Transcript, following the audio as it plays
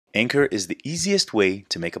Anchor is the easiest way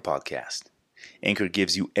to make a podcast. Anchor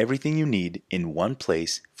gives you everything you need in one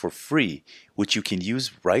place for free, which you can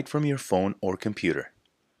use right from your phone or computer.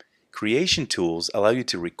 Creation tools allow you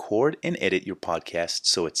to record and edit your podcast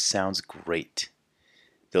so it sounds great.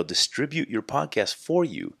 They'll distribute your podcast for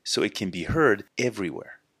you so it can be heard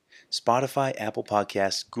everywhere. Spotify, Apple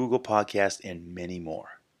Podcasts, Google Podcasts, and many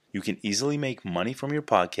more. You can easily make money from your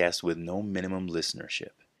podcast with no minimum listenership.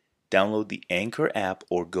 Download the Anchor app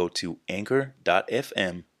or go to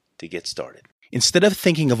anchor.fm to get started. Instead of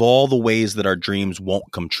thinking of all the ways that our dreams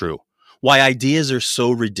won't come true, why ideas are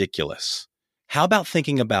so ridiculous, how about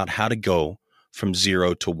thinking about how to go from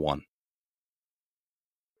 0 to 1?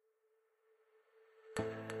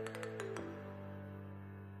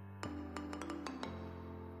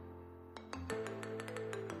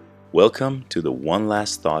 Welcome to the One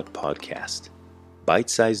Last Thought podcast,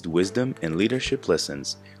 bite-sized wisdom and leadership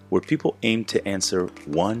lessons where people aim to answer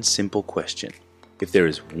one simple question. If there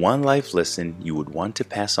is one life lesson you would want to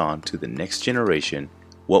pass on to the next generation,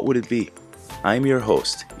 what would it be? I'm your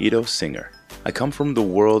host, Ido Singer. I come from the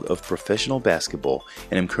world of professional basketball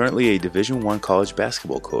and am currently a Division I college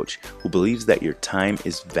basketball coach who believes that your time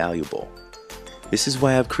is valuable. This is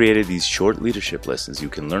why I've created these short leadership lessons you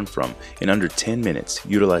can learn from in under 10 minutes,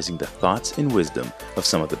 utilizing the thoughts and wisdom of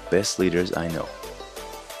some of the best leaders I know.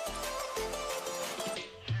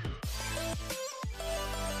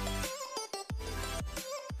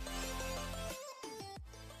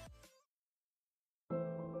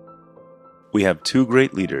 We have two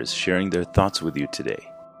great leaders sharing their thoughts with you today.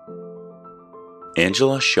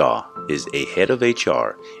 Angela Shaw is a head of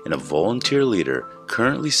HR and a volunteer leader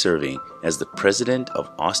currently serving as the president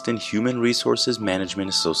of Austin Human Resources Management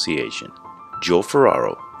Association. Joe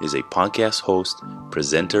Ferraro is a podcast host,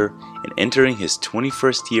 presenter, and entering his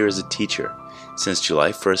 21st year as a teacher. Since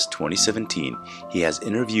July 1st, 2017, he has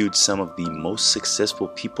interviewed some of the most successful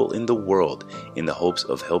people in the world in the hopes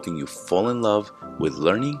of helping you fall in love with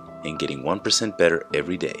learning and getting 1% better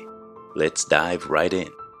every day. Let's dive right in.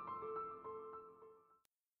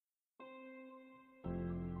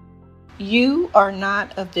 You are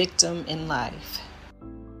not a victim in life.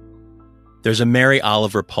 There's a Mary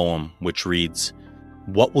Oliver poem which reads,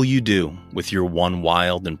 "What will you do with your one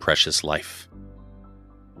wild and precious life?"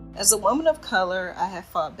 As a woman of color, I have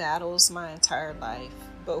fought battles my entire life,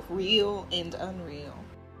 both real and unreal.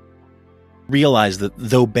 Realize that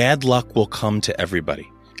though bad luck will come to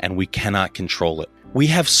everybody, and we cannot control it, we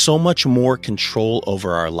have so much more control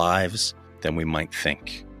over our lives than we might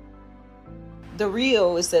think. The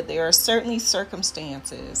real is that there are certainly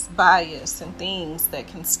circumstances, bias, and things that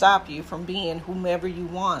can stop you from being whomever you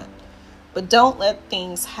want. But don't let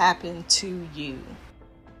things happen to you.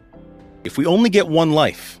 If we only get one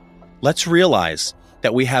life, let's realize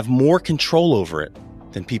that we have more control over it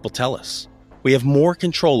than people tell us. We have more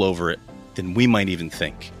control over it than we might even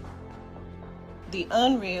think. The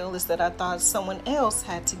unreal is that I thought someone else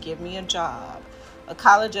had to give me a job, a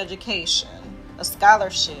college education, a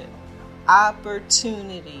scholarship,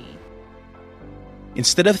 opportunity.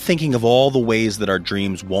 Instead of thinking of all the ways that our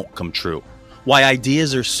dreams won't come true, why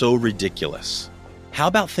ideas are so ridiculous, how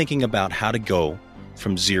about thinking about how to go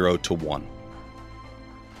from 0 to 1?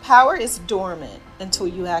 Power is dormant until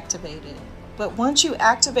you activate it. But once you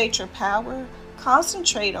activate your power,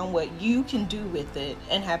 concentrate on what you can do with it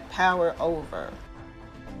and have power over.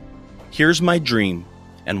 Here's my dream,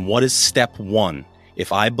 and what is step 1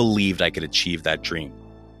 if I believed I could achieve that dream?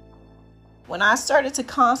 When I started to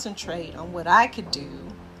concentrate on what I could do,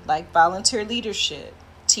 like volunteer leadership,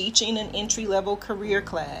 teaching an entry-level career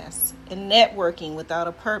class, and networking without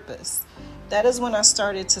a purpose, that is when I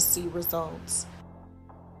started to see results.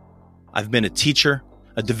 I've been a teacher,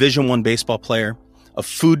 a Division I baseball player, a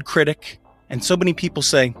food critic, and so many people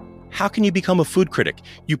say, how can you become a food critic?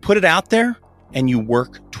 You put it out there and you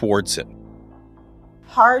work towards it.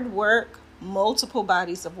 Hard work, multiple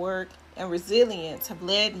bodies of work, and resilience have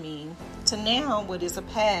led me to now what is a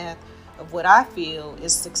path of what I feel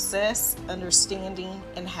is success, understanding,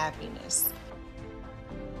 and happiness.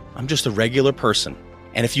 I'm just a regular person.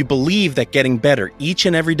 And if you believe that getting better each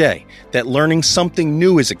and every day, that learning something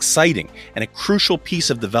new is exciting and a crucial piece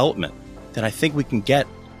of development, then I think we can get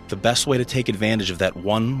the best way to take advantage of that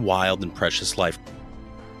one wild and precious life.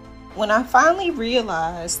 When I finally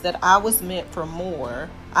realized that I was meant for more,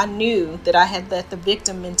 I knew that I had let the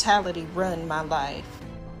victim mentality run my life.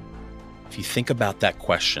 If you think about that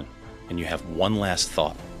question and you have one last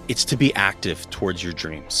thought, it's to be active towards your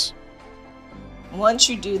dreams. Once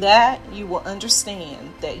you do that, you will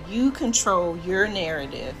understand that you control your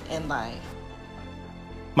narrative in life.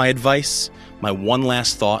 My advice, my one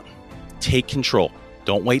last thought, take control.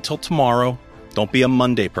 Don't wait till tomorrow. Don't be a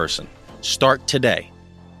Monday person. Start today.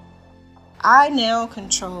 I now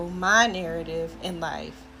control my narrative in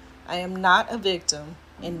life. I am not a victim,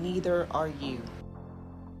 and neither are you.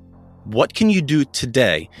 What can you do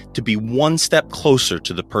today to be one step closer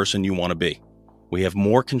to the person you want to be? We have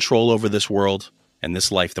more control over this world and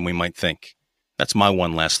this life than we might think. That's my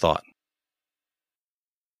one last thought.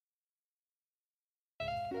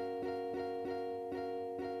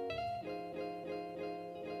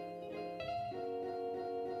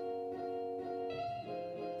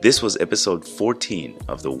 This was episode 14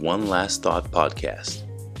 of the One Last Thought podcast.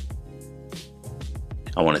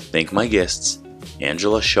 I want to thank my guests,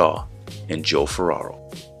 Angela Shaw and Joe Ferraro.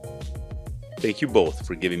 Thank you both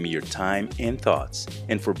for giving me your time and thoughts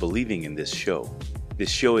and for believing in this show. This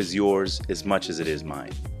show is yours as much as it is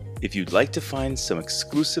mine. If you'd like to find some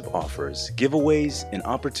exclusive offers, giveaways, and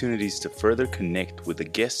opportunities to further connect with the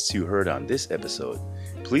guests you heard on this episode,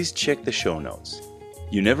 please check the show notes.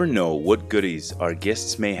 You never know what goodies our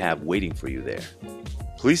guests may have waiting for you there.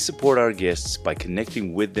 Please support our guests by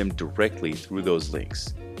connecting with them directly through those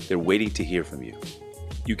links. They're waiting to hear from you.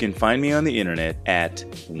 You can find me on the internet at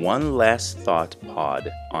One Last Thought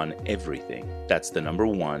Pod on everything. That's the number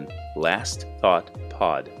 1, Last Thought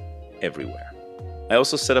Pod, everywhere. I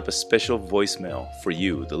also set up a special voicemail for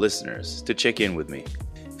you, the listeners, to check in with me.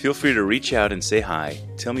 Feel free to reach out and say hi,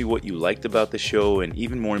 tell me what you liked about the show, and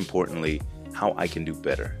even more importantly, how I can do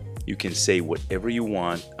better. You can say whatever you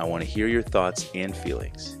want. I want to hear your thoughts and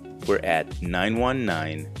feelings. We're at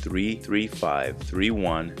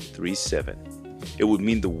 919-335-3137. It would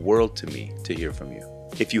mean the world to me to hear from you.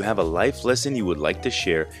 If you have a life lesson you would like to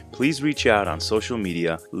share, please reach out on social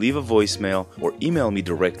media, leave a voicemail, or email me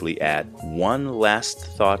directly at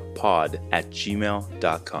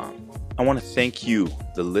onelasthoughtpod@gmail.com. I want to thank you,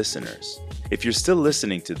 the listeners. If you're still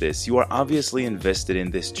listening to this, you are obviously invested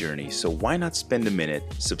in this journey, so why not spend a minute,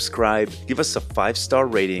 subscribe, give us a 5-star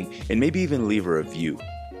rating, and maybe even leave a review.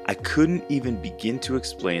 I couldn't even begin to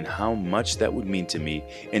explain how much that would mean to me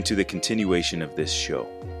and to the continuation of this show.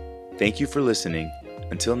 Thank you for listening.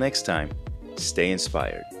 Until next time, stay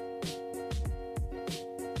inspired.